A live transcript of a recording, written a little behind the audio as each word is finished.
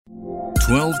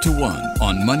12 to 1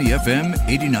 on Money FM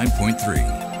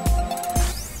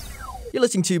 89.3. You're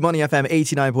listening to Money FM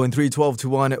 89.3, 12 to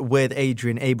 1 with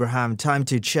Adrian Abraham. Time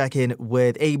to check in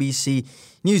with ABC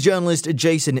news journalist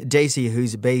Jason Dacey,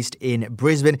 who's based in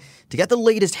Brisbane, to get the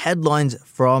latest headlines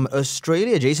from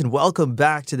Australia. Jason, welcome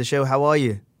back to the show. How are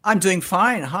you? I'm doing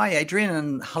fine. Hi, Adrian,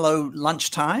 and hello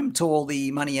lunchtime to all the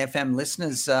Money FM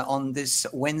listeners on this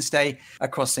Wednesday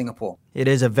across Singapore. It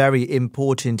is a very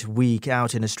important week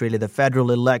out in Australia. The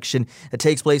federal election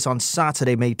takes place on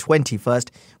Saturday, May 21st,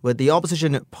 with the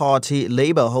opposition party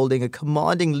Labor holding a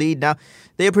commanding lead. Now,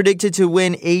 they are predicted to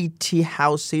win 80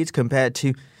 House seats compared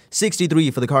to 63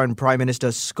 for the current Prime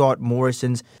Minister Scott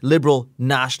Morrison's Liberal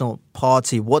National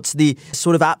Party. What's the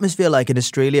sort of atmosphere like in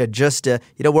Australia?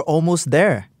 We're almost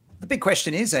there. The big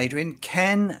question is, Adrian,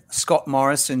 can Scott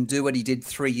Morrison do what he did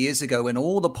 3 years ago when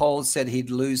all the polls said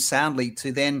he'd lose soundly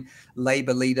to then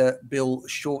Labor leader Bill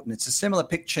Shorten? It's a similar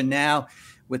picture now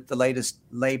with the latest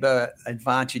Labor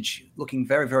advantage looking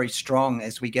very, very strong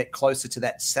as we get closer to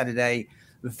that Saturday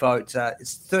vote.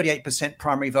 It's 38%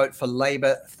 primary vote for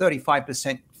Labor,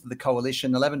 35% for the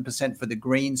Coalition, 11% for the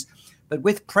Greens. But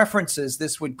with preferences,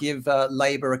 this would give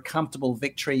Labor a comfortable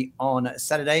victory on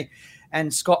Saturday.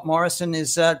 And Scott Morrison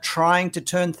is trying to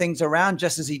turn things around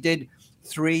just as he did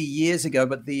 3 years ago.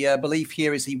 But the belief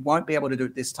here is he won't be able to do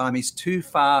it this time. He's too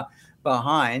far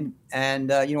behind. And,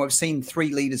 I've seen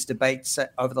three leaders' debates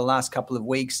over the last couple of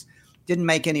weeks. Didn't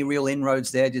make any real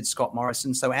inroads there, did Scott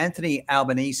Morrison. So Anthony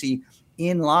Albanese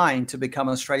in line to become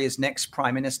Australia's next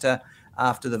Prime Minister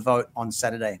after the vote on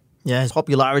Saturday. Yeah, his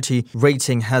popularity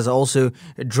rating has also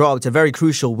dropped. A very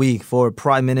crucial week for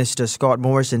Prime Minister Scott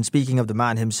Morrison. Speaking of the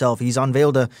man himself, he's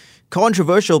unveiled a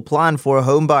controversial plan for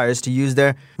home buyers to use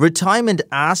their retirement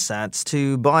assets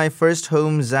to buy first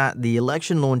homes at the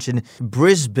election launch in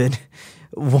Brisbane.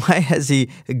 Why has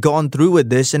he gone through with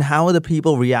this, and how are the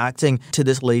people reacting to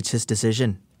this latest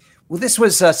decision? Well, this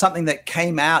was something that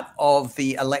came out of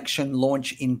the election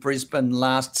launch in Brisbane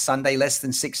last Sunday, less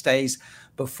than 6 days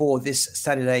before this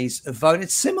Saturday's vote.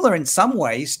 It's similar in some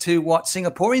ways to what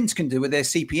Singaporeans can do with their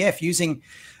CPF, using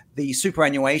the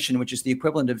superannuation, which is the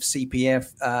equivalent of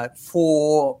CPF,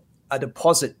 for a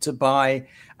deposit to buy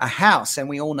a house. And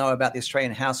we all know about the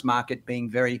Australian house market being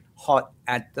very hot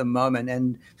at the moment,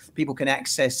 and people can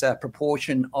access a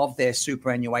proportion of their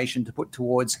superannuation to put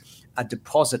towards a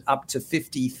deposit up to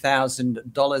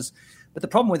 $50,000. But the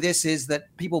problem with this is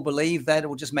that people believe that it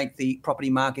will just make the property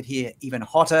market here even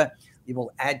hotter. It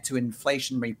will add to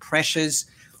inflationary pressures.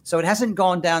 So it hasn't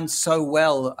gone down so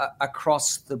well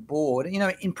across the board.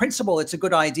 In principle, it's a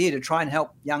good idea to try and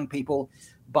help young people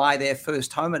buy their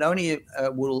first home. It only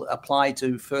will apply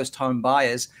to first home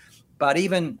buyers. But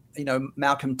even,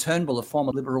 Malcolm Turnbull, a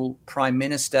former Liberal Prime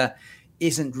Minister,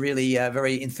 isn't really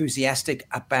very enthusiastic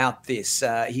about this.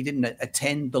 He didn't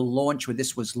attend the launch where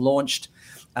this was launched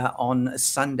on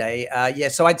Sunday.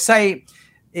 So I'd say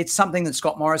it's something that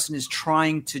Scott Morrison is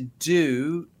trying to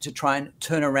do to try and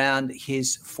turn around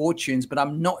his fortunes, but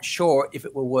I'm not sure if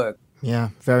it will work.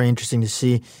 Yeah, very interesting to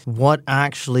see what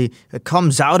actually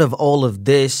comes out of all of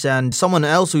this. And someone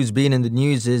else who's been in the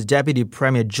news is Deputy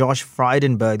Premier Josh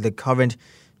Frydenberg, the current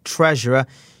Treasurer.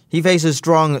 He faces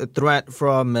strong threat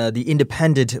from the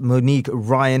independent Monique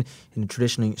Ryan in the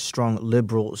traditionally strong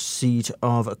Liberal seat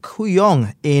of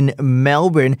Kooyong in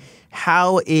Melbourne.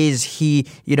 How is he,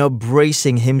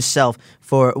 bracing himself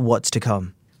for what's to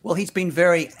come? Well, he's been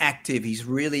very active. He's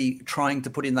really trying to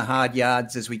put in the hard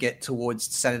yards as we get towards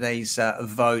Saturday's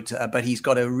vote. But he's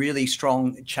got a really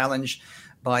strong challenge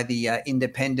by the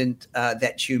independent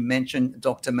that you mentioned,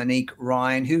 Dr. Monique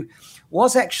Ryan, who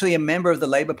was actually a member of the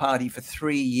Labor Party for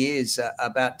 3 years,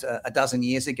 about a dozen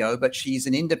years ago. But she's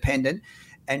an independent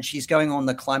and she's going on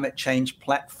the climate change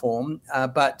platform.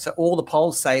 But all the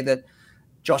polls say that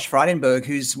Josh Frydenberg,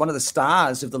 who's one of the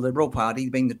stars of the Liberal Party,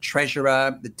 being the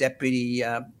treasurer, the deputy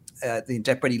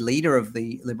leader of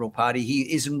the Liberal Party, he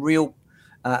is in real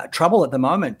trouble at the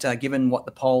moment, given what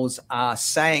the polls are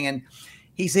saying. And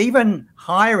he's even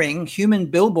hiring human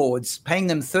billboards, paying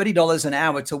them $30 an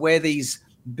hour to wear these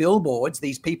billboards,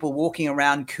 these people walking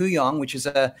around Kooyong, which is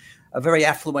a very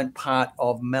affluent part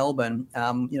of Melbourne,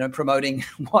 promoting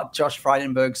what Josh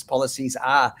Frydenberg's policies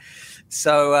are.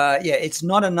 So, it's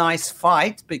not a nice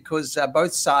fight because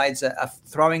both sides are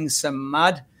throwing some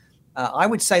mud. I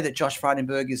would say that Josh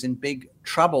Frydenberg is in big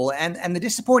trouble. And the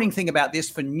disappointing thing about this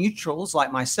for neutrals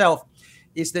like myself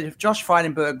is that if Josh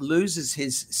Frydenberg loses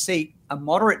his seat, a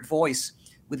moderate voice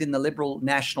within the Liberal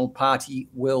National Party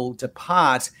will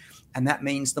depart. And that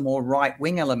means the more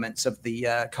right-wing elements of the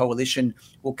coalition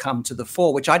will come to the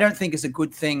fore, which I don't think is a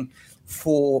good thing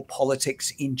for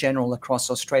politics in general across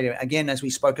Australia. Again, as we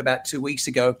spoke about 2 weeks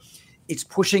ago, it's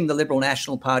pushing the Liberal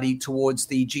National Party towards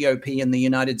the GOP in the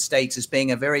United States as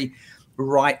being a very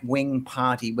right-wing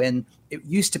party, when it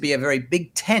used to be a very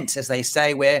big tent, as they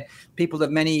say, where people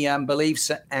of many beliefs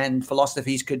and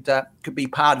philosophies could be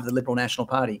part of the Liberal National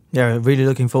Party. Yeah, really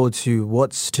looking forward to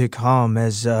what's to come,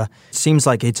 as it seems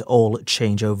like it's all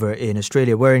change over in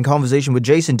Australia. We're in conversation with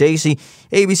Jason Dacey,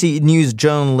 ABC News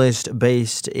journalist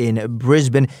based in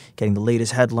Brisbane, getting the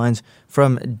latest headlines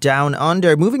from down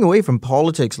under. Moving away from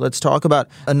politics, let's talk about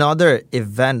another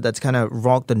event that's kind of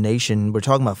rocked the nation. We're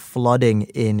talking about flooding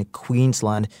in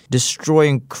Queensland,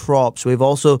 destroying crops. We've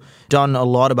also done a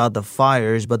lot about the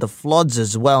fires, but the floods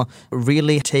as well,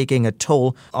 really taking a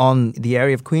toll on the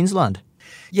area of Queensland.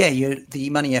 Yeah, the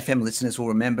Money FM listeners will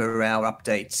remember our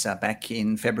updates back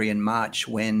in February and March,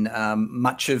 when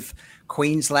much of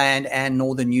Queensland and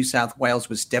northern New South Wales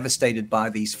was devastated by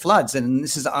these floods. And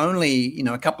this is only,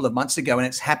 a couple of months ago, and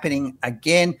it's happening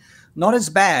again. Not as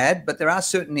bad, but there are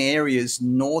certain areas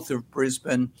north of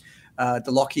Brisbane,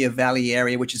 the Lockyer Valley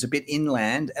area, which is a bit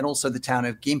inland, and also the town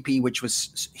of Gympie, which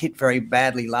was hit very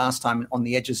badly last time on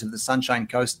the edges of the Sunshine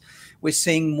Coast. We're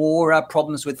seeing more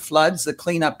problems with floods. The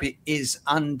cleanup is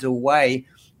underway.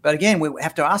 But again, we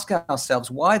have to ask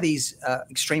ourselves, why are these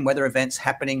extreme weather events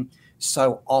happening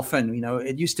so often?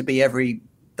 It used to be every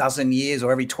dozen years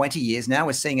or every 20 years. Now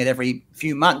we're seeing it every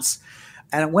few months.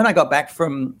 And when I got back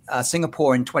from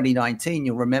Singapore in 2019,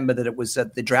 you'll remember that it was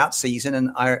the drought season,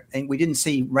 and we didn't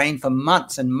see rain for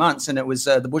months and months. And it was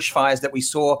the bushfires that we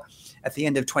saw at the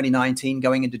end of 2019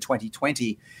 going into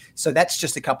 2020. So that's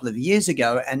just a couple of years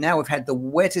ago. And now we've had the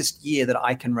wettest year that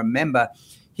I can remember.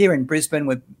 Here in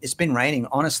Brisbane, it's been raining,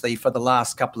 honestly, for the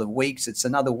last couple of weeks. It's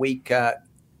another week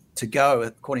to go,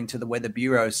 according to the Weather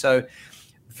Bureau. So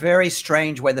very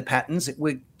strange weather patterns.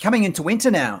 We're coming into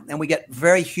winter now, and we get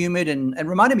very humid, and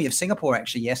reminded me of Singapore,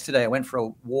 actually. Yesterday, I went for a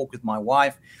walk with my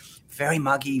wife. Very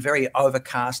muggy, very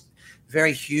overcast,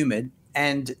 very humid.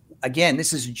 And again,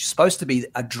 this is supposed to be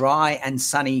a dry and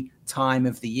sunny time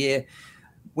of the year.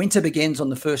 Winter begins on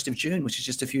the 1st of June, which is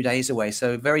just a few days away.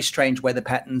 So very strange weather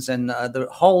patterns. And the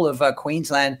whole of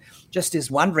Queensland just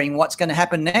is wondering what's going to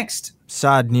happen next.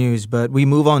 Sad news, but we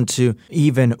move on to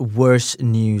even worse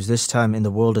news, this time in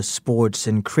the world of sports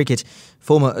and cricket.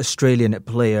 Former Australian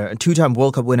player and two-time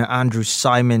World Cup winner Andrew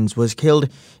Symonds was killed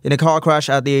in a car crash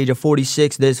at the age of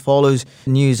 46. This follows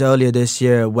news earlier this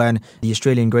year when the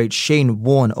Australian great Shane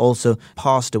Warne also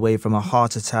passed away from a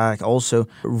heart attack. Also,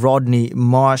 Rodney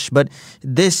Marsh. But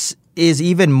this is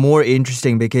even more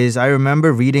interesting because I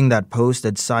remember reading that post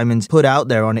that Symonds put out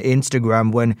there on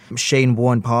Instagram when Shane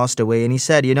Warne passed away, and he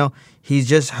said, he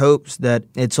just hopes that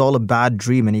it's all a bad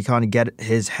dream and he can't get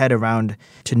his head around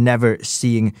to never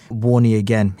seeing Warney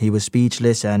again. He was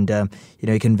speechless and,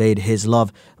 he conveyed his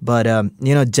love. But,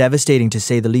 devastating to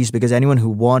say the least, because anyone who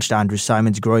watched Andrew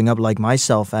Symonds growing up, like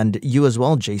myself and you as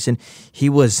well, Jason, he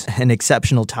was an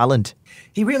exceptional talent.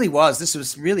 He really was. This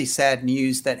was really sad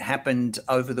news that happened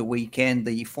over the weekend.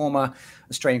 The former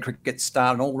Australian cricket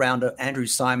star and all-rounder Andrew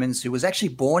Symonds, who was actually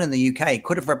born in the UK,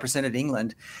 could have represented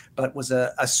England, but was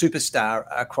a superstar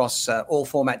across all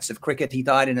formats of cricket. He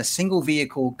died in a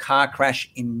single-vehicle car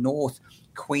crash in North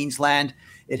Queensland.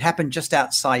 It happened just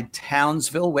outside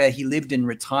Townsville, where he lived in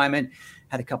retirement,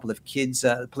 had a couple of kids.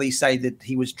 Police say that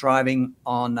he was driving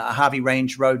on Harvey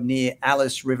Range Road near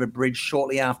Alice River Bridge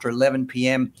shortly after 11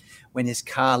 p.m. when his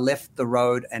car left the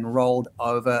road and rolled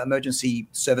over. Emergency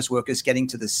service workers getting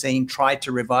to the scene tried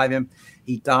to revive him.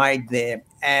 He died there.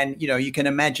 And, you can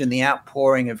imagine the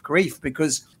outpouring of grief,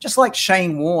 because just like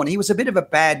Shane Warne, he was a bit of a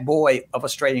bad boy of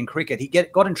Australian cricket. He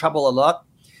got in trouble a lot.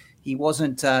 He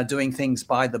wasn't doing things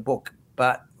by the book.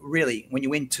 But really, when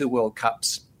you win 2 World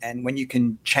Cups and when you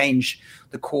can change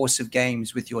the course of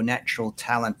games with your natural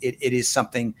talent, it is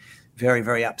something very,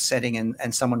 very upsetting.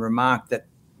 And someone remarked that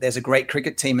there's a great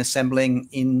cricket team assembling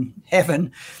in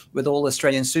heaven with all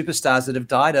Australian superstars that have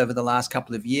died over the last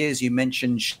couple of years. You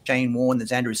mentioned Shane Warne,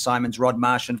 there's Andrew Symonds, Rod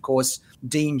Marsh, and of course,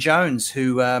 Dean Jones,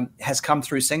 who has come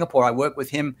through Singapore. I worked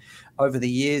with him over the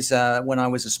years when I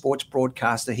was a sports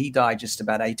broadcaster. He died just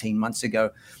about 18 months ago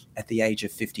at the age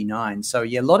of 59. So,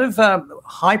 a lot of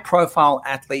high-profile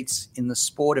athletes in the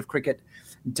sport of cricket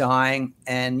dying.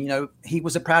 And, he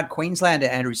was a proud Queenslander,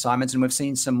 Andrew Symonds, and we've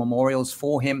seen some memorials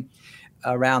for him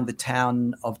around the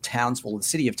town of Townsville, the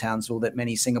city of Townsville, that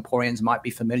many Singaporeans might be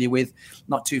familiar with,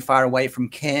 not too far away from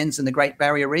Cairns and the Great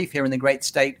Barrier Reef here in the great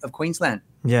state of Queensland.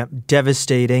 Yeah,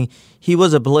 devastating. He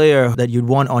was a player that you'd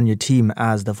want on your team,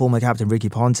 as the former captain Ricky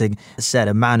Ponting said,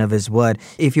 a man of his word.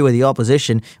 If you were the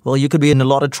opposition, well, you could be in a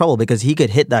lot of trouble because he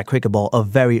could hit that cricket ball a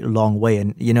very long way.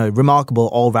 And, remarkable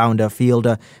all-rounder,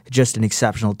 fielder, just an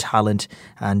exceptional talent.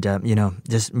 And,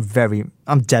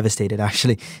 I'm devastated,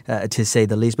 actually, to say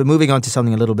the least. But moving on to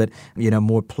something a little bit,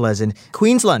 more pleasant.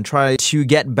 Queensland tried to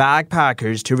get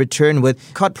backpackers to return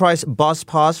with cut-price bus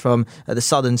pass from the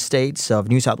southern states of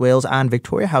New South Wales and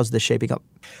Victoria. How's this shaping up?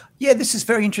 Yeah, this is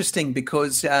very interesting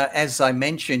because, as I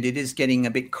mentioned, it is getting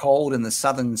a bit cold in the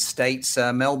southern states.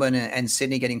 Melbourne and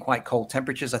Sydney getting quite cold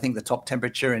temperatures. I think the top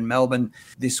temperature in Melbourne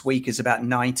this week is about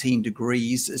 19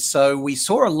 degrees. So we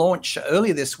saw a launch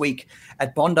earlier this week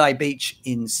at Bondi Beach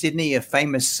in Sydney,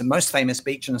 most famous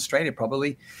beach in Australia,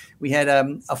 probably. We had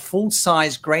a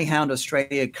full-size Greyhound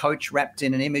Australia coach wrapped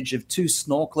in an image of two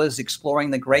snorkelers exploring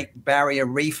the Great Barrier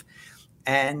Reef.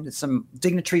 And some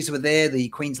dignitaries were there. The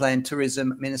Queensland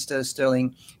Tourism Minister,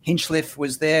 Sterling Hinchliffe,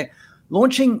 was there,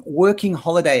 launching Working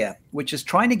Holidayer, which is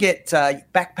trying to get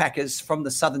backpackers from the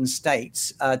southern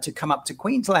states to come up to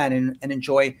Queensland and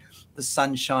enjoy the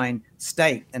Sunshine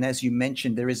State. And as you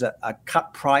mentioned, there is a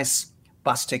cut price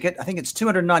bus ticket. I think it's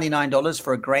 $299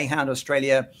 for a Greyhound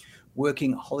Australia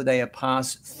Working Holidayer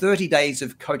pass, 30 days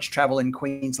of coach travel in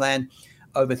Queensland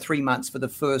over 3 months for the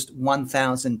first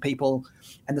 1,000 people.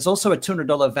 And there's also a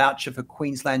 $200 voucher for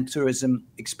Queensland tourism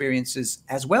experiences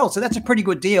as well. So that's a pretty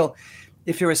good deal.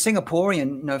 If you're a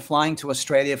Singaporean, flying to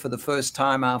Australia for the first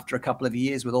time after a couple of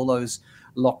years with all those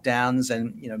lockdowns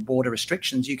and, border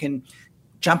restrictions, you can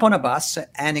jump on a bus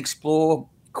and explore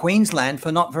Queensland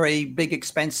for not very big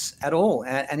expense at all.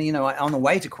 And on the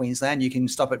way to Queensland, you can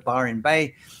stop at Byron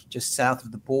Bay, just south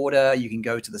of the border. You can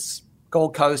go to the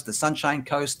Gold Coast, the Sunshine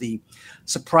Coast, the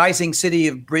surprising city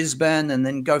of Brisbane, and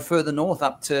then go further north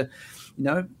up to,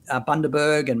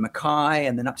 Bundaberg and Mackay,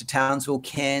 and then up to Townsville,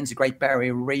 Cairns, the Great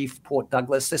Barrier Reef, Port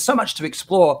Douglas. There's so much to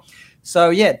explore. So,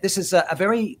 yeah, this is a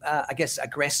very,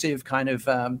 aggressive kind of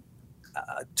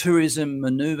tourism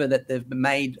maneuver that they've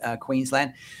made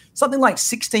Queensland. Something like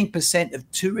 16% of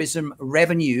tourism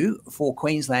revenue for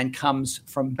Queensland comes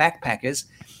from backpackers.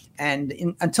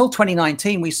 And until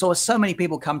 2019, we saw so many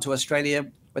people come to Australia,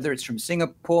 whether it's from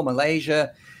Singapore,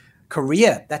 Malaysia,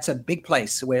 Korea. That's a big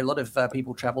place where a lot of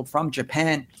people traveled from,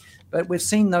 Japan. But we've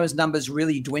seen those numbers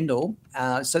really dwindle.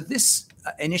 So this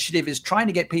initiative is trying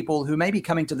to get people who may be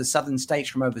coming to the southern states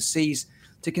from overseas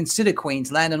to consider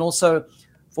Queensland, and also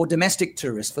for domestic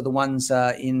tourists, for the ones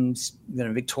in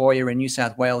Victoria and New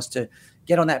South Wales, to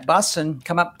get on that bus and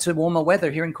come up to warmer weather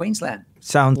here in Queensland.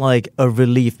 Sounds like a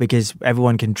relief because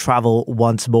everyone can travel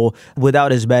once more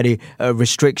without as many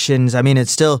restrictions. I mean,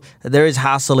 there is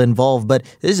hassle involved, but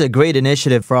this is a great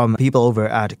initiative from people over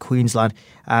at Queensland.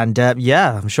 And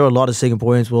I'm sure a lot of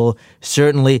Singaporeans will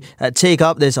certainly take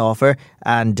up this offer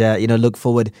and, look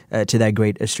forward to that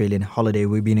great Australian holiday.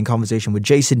 We've been in conversation with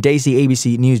Jason Dacey,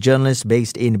 ABC News journalist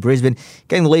based in Brisbane,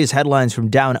 getting the latest headlines from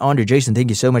down under. Jason,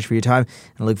 thank you so much for your time,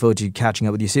 and I look forward to catching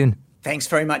up with you soon. Thanks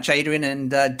very much, Adrian,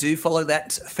 and do follow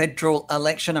that federal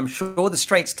election. I'm sure the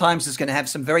Straits Times is going to have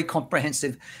some very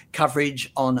comprehensive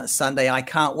coverage on Sunday. I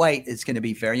can't wait. It's going to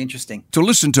be very interesting. To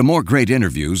listen to more great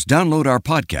interviews, download our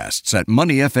podcasts at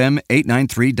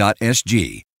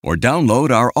moneyfm893.sg or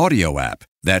download our audio app.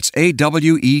 That's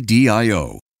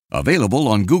AWEDIO. Available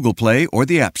on Google Play or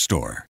the App Store.